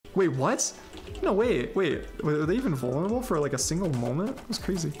Wait, what? No, wait. Were they even vulnerable for like a single moment? That was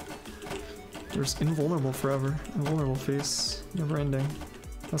crazy. They're just invulnerable forever. Invulnerable face. Never ending.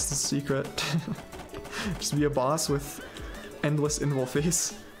 That's the secret. Just be a boss with endless invul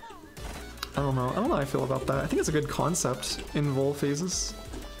face. I don't know how I feel about that. I think it's a good concept, invul phases.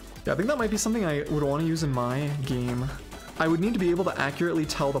 Yeah, I think that might be something I would want to use in my game. I would need to be able to accurately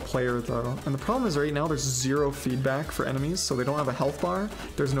tell the player though. And the problem is right now there's zero feedback for enemies, so they don't have a health bar.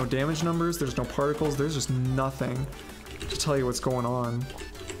 There's no damage numbers, there's no particles, there's just nothing to tell you what's going on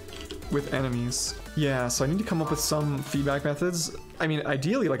with enemies. Yeah, so I need to come up with some feedback methods. I mean,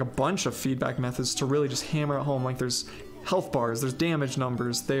 ideally like a bunch of feedback methods to really just hammer it home. Like there's health bars, there's damage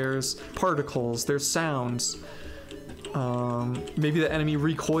numbers, there's particles, there's sounds. Maybe the enemy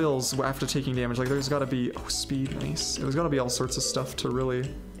recoils after taking damage. Like there's gotta be, oh, speed, nice. There's gotta be all sorts of stuff to really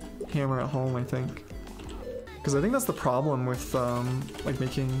hammer it home, I think. Because I think that's the problem with like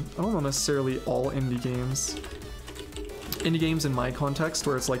making, I don't know necessarily all indie games. Indie games in my context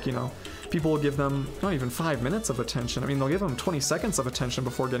where it's like, you know, people will give them not even 5 minutes of attention. I mean, they'll give them 20 seconds of attention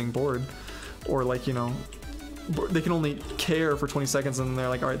before getting bored. Or like, you know, they can only care for 20 seconds and they're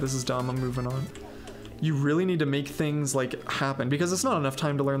like, all right, this is dumb, I'm moving on. You really need to make things like happen because it's not enough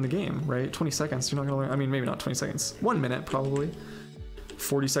time to learn the game, right? 20 seconds, you're not gonna learn, I mean, maybe not 20 seconds, 1 minute probably.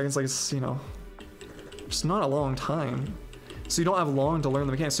 40 seconds, like it's, you know, it's not a long time. So you don't have long to learn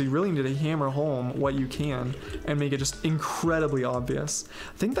the mechanics, so you really need to hammer home what you can and make it just incredibly obvious.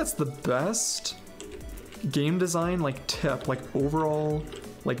 I think that's the best game design like tip, like overall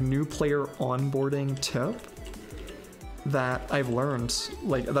like new player onboarding tip that I've learned,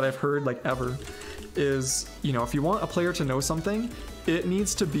 like that I've heard like ever. Is, you know, if you want a player to know something, it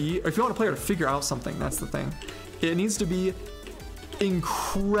needs to be, or if you want a player to figure out something, that's the thing. It needs to be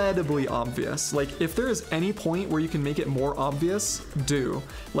incredibly obvious. Like, if there is any point where you can make it more obvious, do.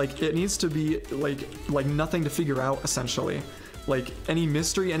 Like, it needs to be, like nothing to figure out, essentially. Like, any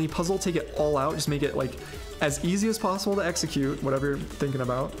mystery, any puzzle, take it all out, just make it, like, as easy as possible to execute, whatever you're thinking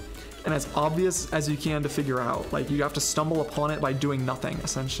about, and as obvious as you can to figure out. Like, you have to stumble upon it by doing nothing,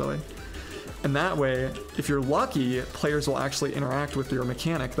 essentially. And that way, if you're lucky, players will actually interact with your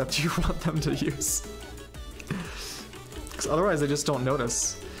mechanic that you want them to use. Because otherwise they just don't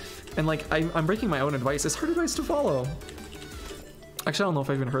notice. And like, I'm breaking my own advice. It's hard advice to follow. Actually, I don't know if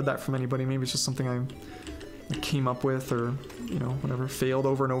I even heard that from anybody. Maybe it's just something I came up with or, you know, whatever, failed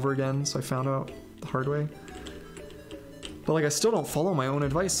over and over again. So I found out the hard way. But like, I still don't follow my own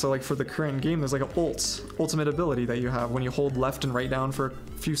advice. So like for the current game, there's like an ultimate ability that you have when you hold left and right down for a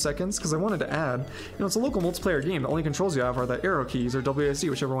few seconds. Because I wanted to add, you know, it's a local multiplayer game. The only controls you have are the arrow keys or WASD,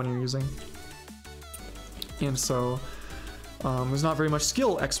 whichever one you're using. And so there's not very much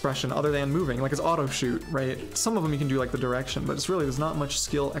skill expression other than moving. Like it's auto shoot, right? Some of them you can do like the direction, but it's really, there's not much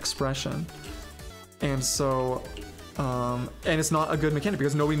skill expression. And so, and it's not a good mechanic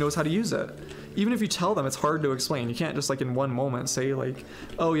because nobody knows how to use it. Even if you tell them, it's hard to explain. You can't just like in one moment say like,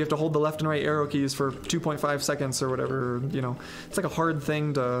 oh, you have to hold the left and right arrow keys for 2.5 seconds or whatever, you know. It's like a hard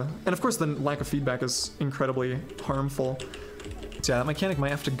thing to, and of course the lack of feedback is incredibly harmful. So yeah, that mechanic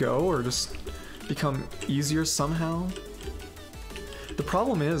might have to go or just become easier somehow. The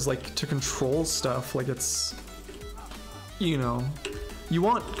problem is like to control stuff, like it's, you know, you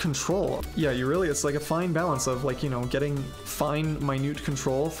want control. Yeah, you really, it's like a fine balance of like, you know, getting fine, minute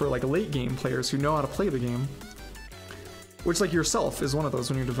control for like late game players who know how to play the game. Which like yourself is one of those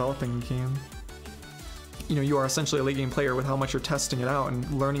when you're developing a game. You know, you are essentially a late game player with how much you're testing it out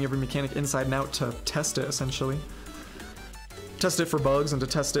and learning every mechanic inside and out to test it essentially. Test it for bugs and to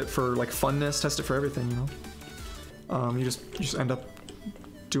test it for like funness, test it for everything, you know. You just end up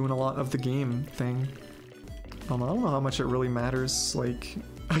doing a lot of the game thing. I don't know how much it really matters, like,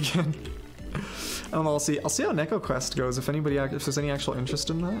 again. I don't know, I'll see how Neko Quest goes, if there's any actual interest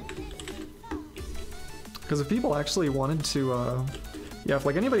in that. Because if people actually wanted to, yeah, if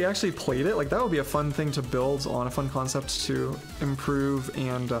like anybody actually played it, like that would be a fun thing to build on, a fun concept to improve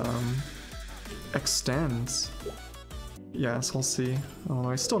and extend. Yeah, so we'll see. I don't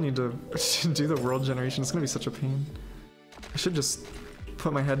know, I still need to do the world generation, it's gonna be such a pain. I should just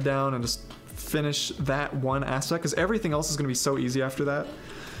put my head down and just finish that one aspect, because everything else is going to be so easy after that.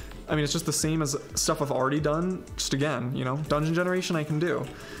 I mean, it's just the same as stuff I've already done, just again, you know, dungeon generation I can do.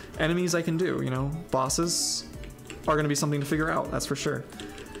 Enemies I can do, you know, bosses are going to be something to figure out, that's for sure.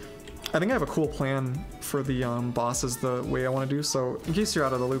 I think I have a cool plan for the bosses the way I want to do, so in case you're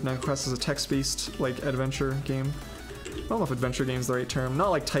out of the loop, Neko Quest is a text-based, like, adventure game. I don't know if adventure game is the right term, not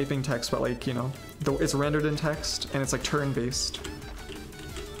like typing text, but like, you know, it's rendered in text, and it's like turn-based.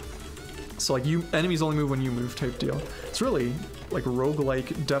 So like enemies only move when you move type deal. It's really like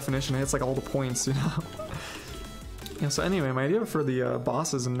roguelike definition. It's like all the points, you know. Yeah, so anyway, my idea for the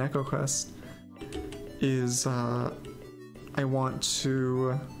bosses in Neko Quest is I want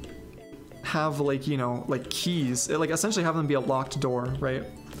to have like, you know, like keys, like essentially have them be a locked door, right?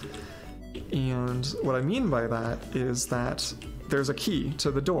 And what I mean by that is that there's a key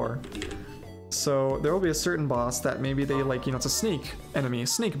to the door. So there will be a certain boss that maybe they like, you know, it's a snake enemy,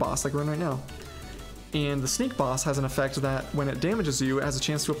 snake boss like we're in right now. And the snake boss has an effect that when it damages you, it has a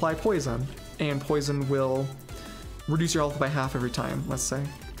chance to apply poison. And poison will reduce your health by half every time, let's say.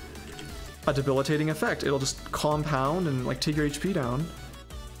 A debilitating effect. It'll just compound and like take your HP down.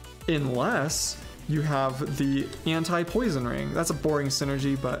 Unless you have the anti-poison ring. That's a boring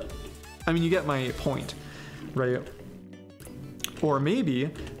synergy, but I mean, you get my point, right? Or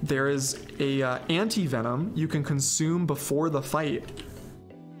maybe there is a anti-venom you can consume before the fight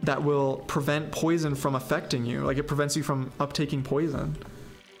that will prevent poison from affecting you. Like it prevents you from uptaking poison.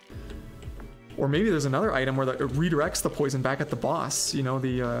 Or maybe there's another item where it redirects the poison back at the boss. You know,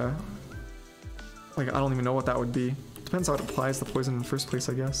 the like I don't even know what that would be. Depends how it applies the poison in the first place,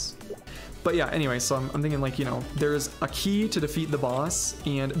 I guess. But yeah, anyway, so I'm thinking like, you know, there's a key to defeat the boss,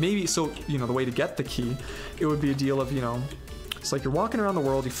 and maybe, so, you know, the way to get the key, it would be a deal of, you know, it's like you're walking around the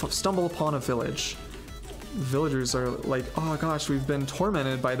world, you stumble upon a village. Villagers are like, oh gosh, we've been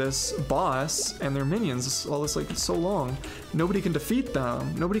tormented by this boss and their minions all this, like, it's so long. Nobody can defeat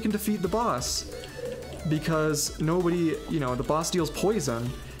them. Nobody can defeat the boss. Because nobody, you know, the boss deals poison.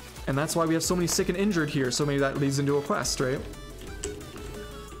 And that's why we have so many sick and injured here, so maybe that leads into a quest, right?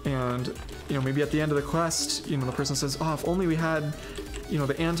 And, you know, maybe at the end of the quest, you know, the person says, oh, if only we had, you know,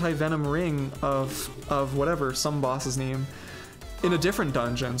 the anti-venom ring of whatever, some boss's name, in a different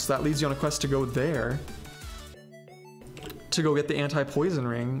dungeon, so that leads you on a quest to go there, to go get the anti-poison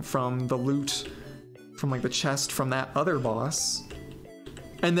ring from the loot, from like the chest from that other boss.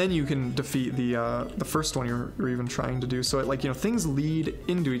 And then you can defeat the first one you're even trying to do. So it, like, you know, things lead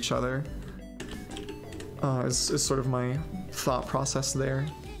into each other. Is sort of my thought process there.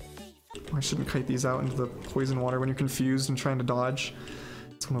 I shouldn't kite these out into the poison water when you're confused and trying to dodge.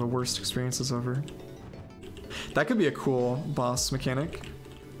 It's one of the worst experiences ever. That could be a cool boss mechanic.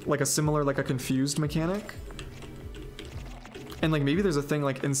 Like a similar, like a confused mechanic. And like maybe there's a thing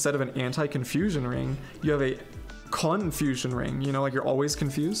like instead of an anti-confusion ring, you have a confusion ring, you know, like you're always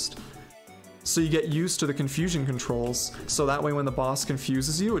confused. So you get used to the confusion controls, so that way when the boss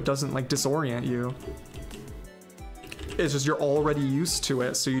confuses you, it doesn't like disorient you. It's just you're already used to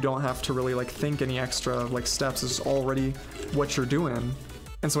it, so you don't have to really like think any extra like steps. It's already what you're doing.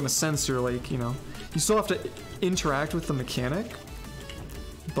 And so in a sense, you're like, you know, you still have to interact with the mechanic,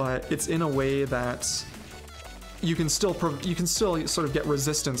 but it's in a way that you can still sort of get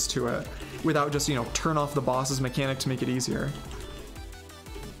resistance to it without just, you know, turn off the boss's mechanic to make it easier.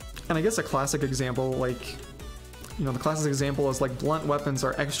 And I guess a classic example, like, you know, the classic example is like blunt weapons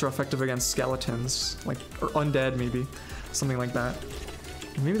are extra effective against skeletons, like, or undead maybe, something like that.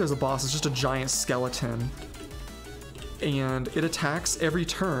 And maybe there's a boss, it's just a giant skeleton, and it attacks every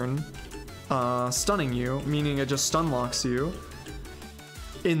turn, stunning you, meaning it just stun locks you,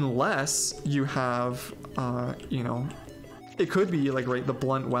 unless you have, you know, it could be like, right, the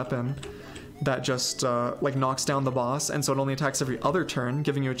blunt weapon that just like knocks down the boss, and so it only attacks every other turn,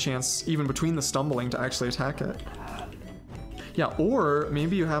 giving you a chance even between the stumbling to actually attack it. Yeah, or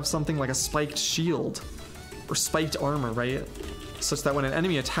maybe you have something like a spiked shield or spiked armor, right? Such that when an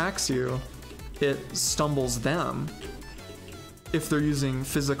enemy attacks you, it stumbles them if they're using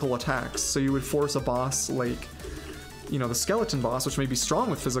physical attacks. So you would force a boss like, you know, the skeleton boss, which may be strong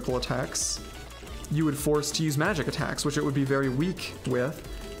with physical attacks, you would force to use magic attacks, which it would be very weak with.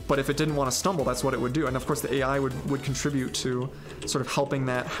 But if it didn't want to stumble, that's what it would do. And of course the AI would contribute to sort of helping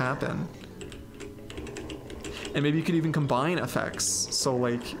that happen. And maybe you could even combine effects. So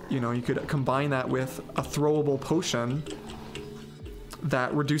like, you know, you could combine that with a throwable potion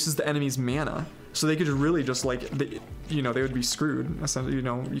that reduces the enemy's mana. So they could really just like, you know, they would be screwed, essentially, you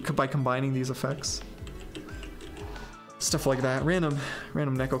know, by combining these effects. Stuff like that. Random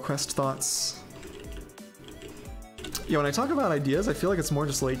Neko Quest thoughts. Yeah, when I talk about ideas, I feel like it's more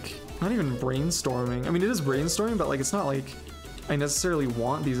just like, not even brainstorming. I mean, it is brainstorming, but like, it's not like I necessarily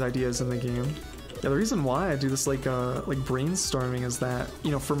want these ideas in the game. Yeah, the reason why I do this like brainstorming is that, you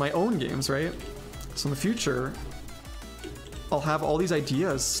know, for my own games, right? So in the future, I'll have all these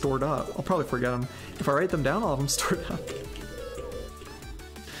ideas stored up. I'll probably forget them. If I write them down, I'll have them stored up.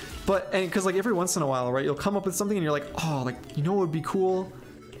 But, and because like every once in a while, right, you'll come up with something and you're like, oh, like, you know what would be cool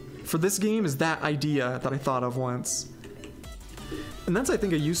for this game is that idea that I thought of once. And that's, I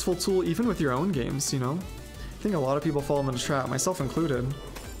think, a useful tool even with your own games, you know? I think a lot of people fall into the trap, myself included,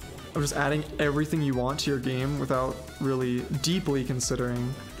 of just adding everything you want to your game without really deeply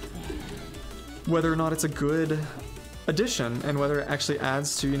considering whether or not it's a good addition and whether it actually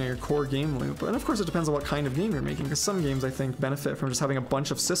adds to, you know, your core game loop. And of course it depends on what kind of game you're making, because some games I think benefit from just having a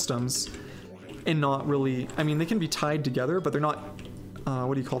bunch of systems and not really, I mean, they can be tied together, but they're not,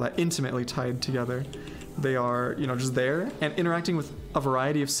 what do you call that, intimately tied together. They are, you know, just there, and interacting with a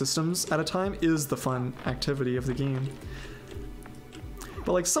variety of systems at a time is the fun activity of the game.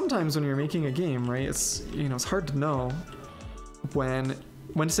 But like sometimes when you're making a game, right, it's, you know, it's hard to know when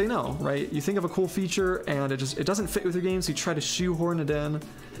to say no, right? You think of a cool feature and it doesn't fit with your game, so you try to shoehorn it in, and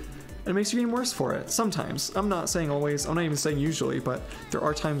it makes your game worse for it. Sometimes. I'm not saying always, I'm not even saying usually, but there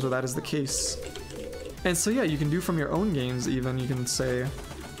are times where that is the case. And so yeah, you can do from your own games even, you can say,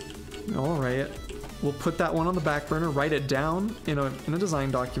 alright, we'll put that one on the back burner, write it down in a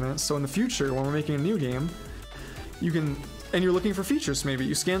design document, so in the future when we're making a new game, you can, and you're looking for features maybe,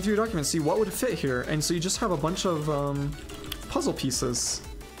 you scan through your document, see what would fit here, and so you just have a bunch of puzzle pieces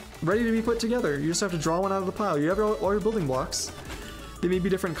ready to be put together. You just have to draw one out of the pile. You have all your building blocks. They may be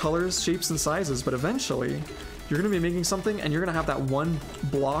different colors, shapes, and sizes, but eventually you're going to be making something and you're going to have that one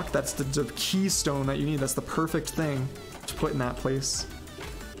block that's the keystone that you need. That's the perfect thing to put in that place.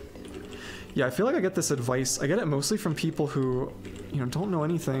 Yeah, I feel like I get this advice. I get it mostly from people who, you know, don't know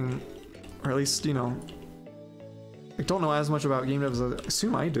anything, or at least, you know, like don't know as much about game dev as I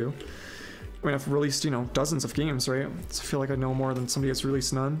assume I do. I mean, I've released, you know, dozens of games, right? So I feel like I know more than somebody that's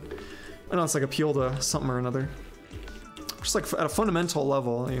released none. I know it's like appeal to something or another. Just like at a fundamental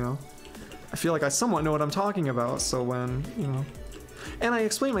level, you know, I feel like I somewhat know what I'm talking about. So when, you know, and I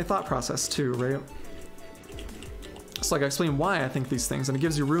explain my thought process too, right? So like I explain why I think these things, and it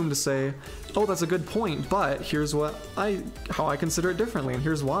gives you room to say, oh, that's a good point, but here's what how I consider it differently, and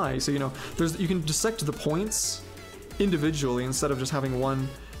here's why. So, you know, you can dissect the points individually instead of just having one,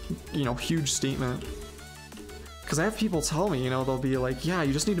 you know, huge statement. Because I have people tell me, you know, they'll be like, yeah,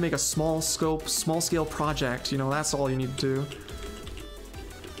 you just need to make a small scope, small scale project, you know, that's all you need to do.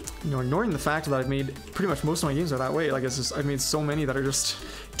 You know, ignoring the fact that I've made pretty much most of my games are that way. Like, it's just, I've made so many that are just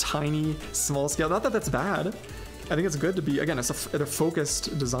tiny, small scale. Not that that's bad. I think it's good to be, again, it's a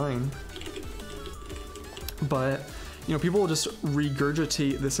focused design. But, you know, people will just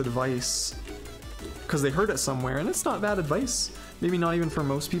regurgitate this advice because they heard it somewhere, and it's not bad advice. Maybe not even for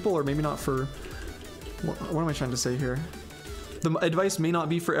most people, or maybe not for, what am I trying to say here? The advice may not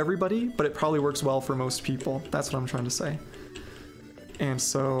be for everybody, but it probably works well for most people. That's what I'm trying to say. And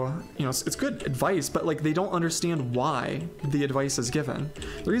so, you know, it's good advice, but like they don't understand why the advice is given.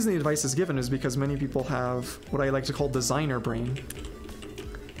 The reason the advice is given is because many people have what I like to call designer brain.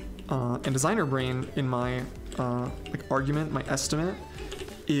 And designer brain, in my like argument, my estimate,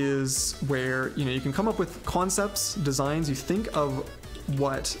 is where, you know, you can come up with concepts, designs, you think of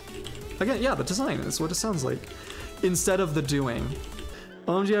what, again, yeah, the design is what it sounds like, instead of the doing.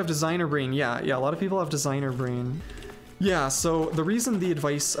 Do you have designer brain? Yeah, a lot of people have designer brain. Yeah, so the reason the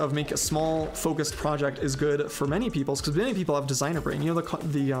advice of make a small focused project is good for many people is because many people have designer brain. You know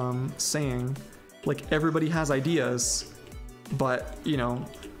the saying, like, everybody has ideas, but, you know,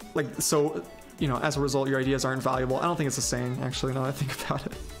 like, so, you know, as a result, your ideas aren't valuable. I don't think it's a saying, actually, now that I think about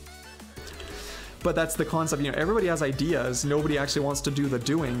it. But that's the concept, you know, everybody has ideas, nobody actually wants to do the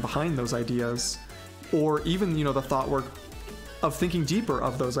doing behind those ideas, or even, you know, the thought work of thinking deeper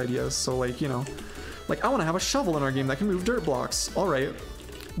of those ideas. So, like, you know, like, I want to have a shovel in our game that can move dirt blocks. All right,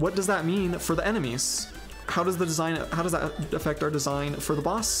 what does that mean for the enemies? How does that affect our design for the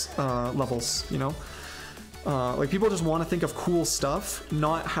boss levels, you know? Like, people just want to think of cool stuff,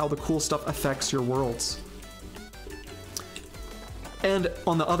 not how the cool stuff affects your worlds. And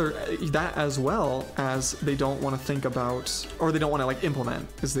on the other, that as well as they don't want to think about, or they don't want to like implement,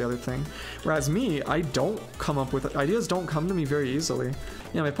 is the other thing. Whereas me, I don't come up with, ideas don't come to me very easily. You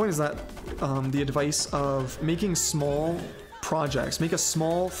know, my point is that the advice of making small projects, make a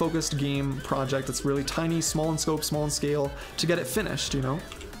small focused game project that's really tiny, small in scope, small in scale, to get it finished, you know,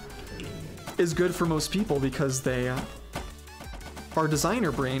 is good for most people because they are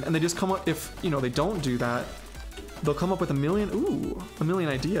designer brain, and they just come up, if, you know, they don't do that, they'll come up with a million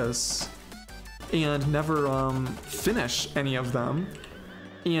ideas and never finish any of them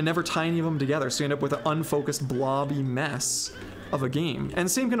and never tie any of them together. So you end up with an unfocused blobby mess of a game. And the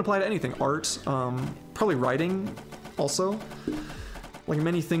same can apply to anything. Art, probably writing also. Like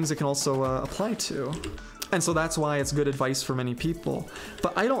many things it can also apply to. And so that's why it's good advice for many people.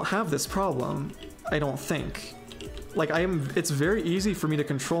 But I don't have this problem, I don't think. Like, it's very easy for me to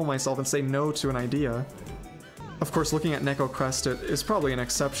control myself and say no to an idea. Of course, looking at Neko Quest, it is probably an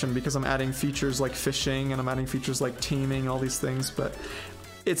exception because I'm adding features like fishing and I'm adding features like taming, all these things, but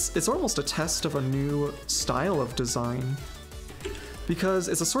it's almost a test of a new style of design. Because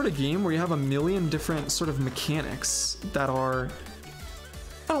it's a sort of game where you have a million different sort of mechanics that are,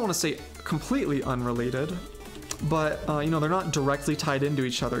 I don't want to say completely unrelated, but you know, they're not directly tied into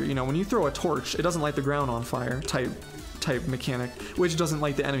each other. You know, when you throw a torch, it doesn't light the ground on fire type mechanic, which doesn't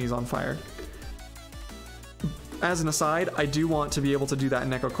light the enemies on fire. As an aside, I do want to be able to do that in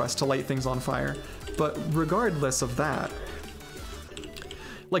Neko Quest, to light things on fire. But regardless of that,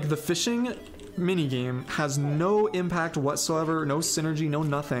 like the fishing minigame has no impact whatsoever, no synergy, no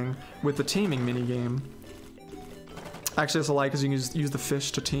nothing with the taming minigame. Actually, that's a lie because you can use the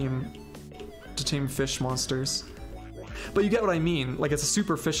fish to tame fish monsters. But you get what I mean, like it's a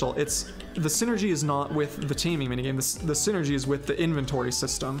superficial, the synergy is not with the taming minigame, the synergy is with the inventory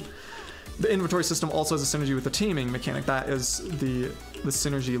system. The inventory system also has a synergy with the taming mechanic. That is the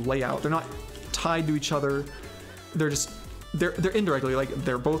synergy layout. They're not tied to each other. They're indirectly, like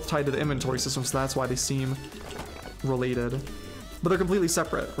they're both tied to the inventory system, so that's why they seem related. But they're completely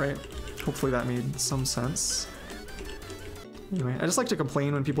separate, right? Hopefully that made some sense. Anyway, I just like to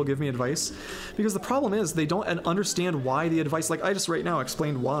complain when people give me advice, because the problem is they don't understand why the advice, like I just right now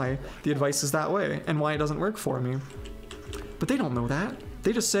explained why the advice is that way and why it doesn't work for me. But they don't know that.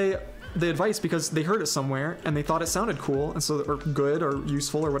 They just say the advice because they heard it somewhere and they thought it sounded cool and so, or good or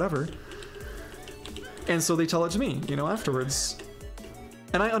useful or whatever. And so they tell it to me, you know, afterwards.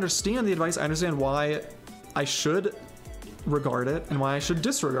 And I understand the advice. I understand why I should regard it and why I should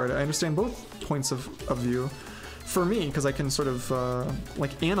disregard it. I understand both points of view for me because I can sort of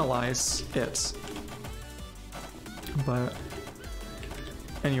like analyze it. But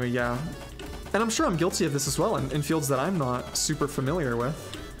anyway, yeah. And I'm sure I'm guilty of this as well in fields that I'm not super familiar with.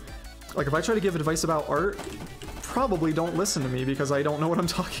 Like if I try to give advice about art, probably don't listen to me because I don't know what I'm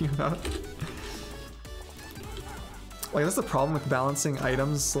talking about. Like that's the problem with balancing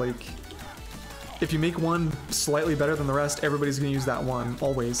items. Like if you make one slightly better than the rest, everybody's gonna use that one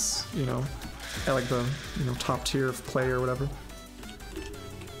always, you know, at like the, you know, top tier of play or whatever.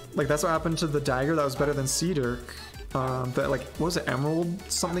 Like that's what happened to the dagger that was better than Sea Dirk. That like, what was it, Emerald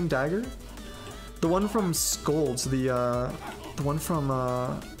something dagger? The one from Scolds, the one from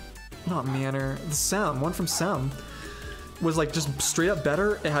not Manor, the Sem, one from Sem was like just straight up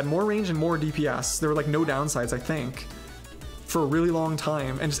better. It had more range and more DPS. There were like no downsides, I think, for a really long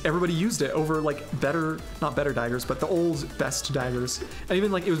time, and just everybody used it over like better, not better daggers, but the old best daggers. And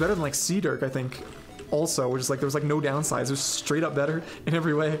even like it was better than like Sea Dirk, I think, also, which is like there was like no downsides. It was straight up better in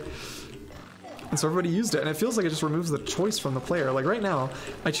every way. And so everybody used it, and it feels like it just removes the choice from the player. Like right now,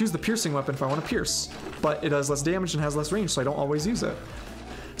 I choose the piercing weapon if I want to pierce, but it does less damage and has less range, so I don't always use it.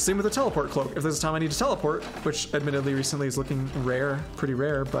 Same with the teleport cloak. If there's a time I need to teleport, which admittedly recently is looking rare, pretty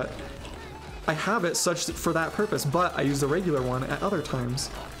rare, but I have it such for that purpose, but I use the regular one at other times.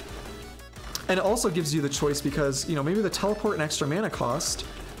 And it also gives you the choice because, you know, maybe the teleport and extra mana cost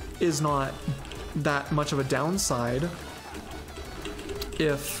is not that much of a downside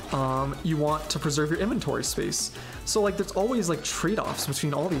if you want to preserve your inventory space. So like there's always like trade-offs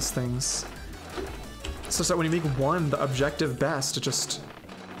between all these things. So that when you make one the objective best,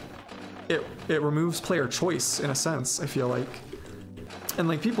 it removes player choice in a sense, I feel like. And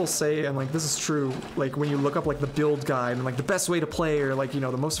like people say, and like this is true, like when you look up like the build guide and like the best way to play or like, you know,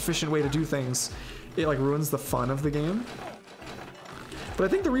 the most efficient way to do things, it like ruins the fun of the game. But I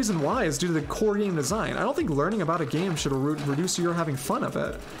think the reason why is due to the core game design. I don't think learning about a game should reduce your having fun of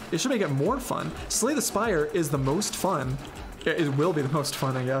it. It should make it more fun. Slay the Spire is the most fun. It will be the most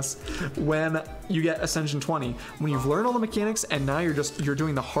fun, I guess, when you get Ascension 20. When you've learned all the mechanics and now you're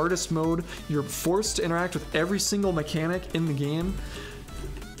doing the hardest mode, you're forced to interact with every single mechanic in the game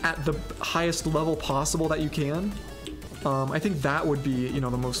at the highest level possible that you can. I think that would be, you know,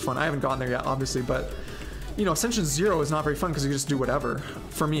 the most fun. I haven't gotten there yet, obviously, but you know, Ascension 0 is not very fun because you just do whatever.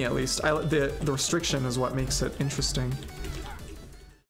 For me, at least. The restriction is what makes it interesting.